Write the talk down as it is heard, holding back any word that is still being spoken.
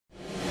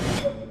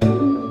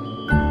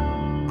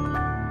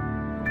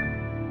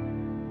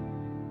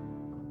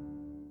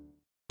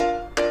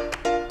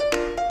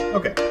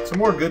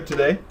more good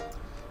today,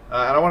 and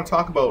I want to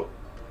talk about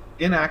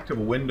inactive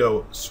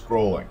window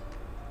scrolling.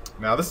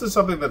 Now, this is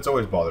something that's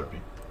always bothered me,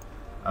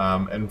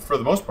 and for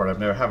the most part,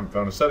 haven't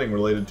found a setting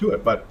related to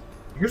it. But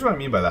here's what I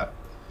mean by that.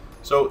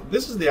 So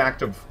this is the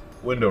active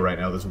window right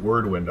now, this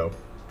Word window,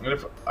 and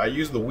if I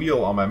use the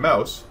wheel on my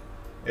mouse,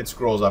 it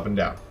scrolls up and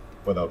down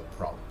without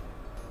problem.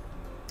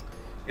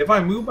 If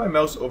I move my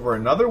mouse over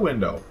another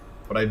window,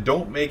 but I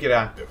don't make it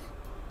active,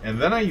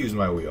 and then I use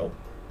my wheel,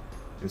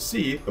 you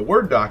see the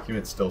Word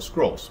document still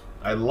scrolls.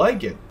 I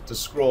like it to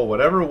scroll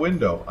whatever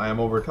window I am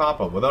over top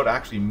of without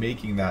actually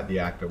making that the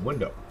active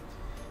window.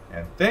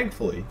 And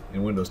thankfully,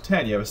 in Windows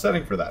 10, you have a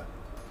setting for that.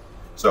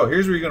 So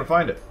here's where you're going to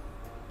find it.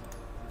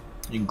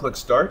 You can click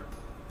Start,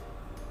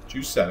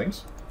 choose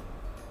Settings.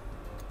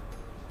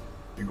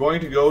 You're going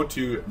to go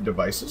to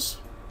Devices.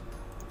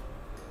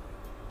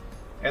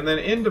 And then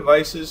in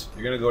Devices,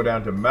 you're going to go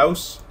down to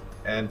Mouse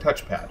and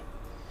Touchpad.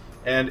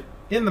 And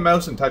in the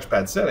mouse and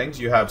touchpad settings,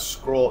 you have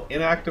scroll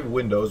inactive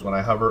windows when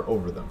I hover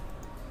over them.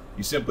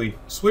 You simply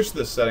switch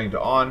this setting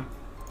to on,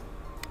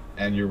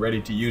 and you're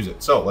ready to use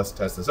it. So let's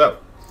test this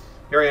out.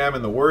 Here I am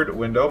in the Word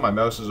window. My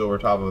mouse is over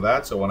top of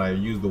that, so when I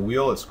use the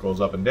wheel, it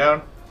scrolls up and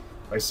down.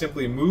 If I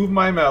simply move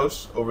my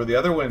mouse over the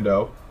other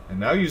window, and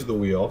now use the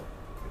wheel,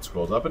 it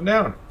scrolls up and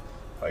down.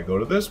 If I go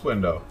to this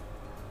window,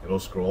 it'll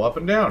scroll up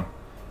and down.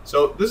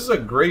 So this is a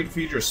great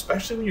feature,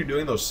 especially when you're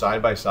doing those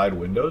side-by-side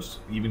windows,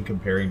 even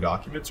comparing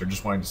documents or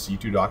just wanting to see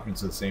two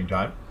documents at the same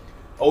time.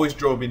 Always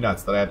drove me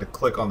nuts that I had to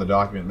click on the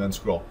document and then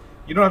scroll.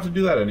 You don't have to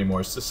do that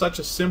anymore. It's just such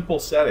a simple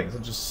setting,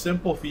 such a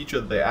simple feature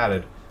that they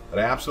added that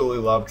I absolutely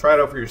love. Try it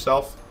out for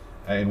yourself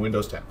in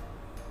Windows 10.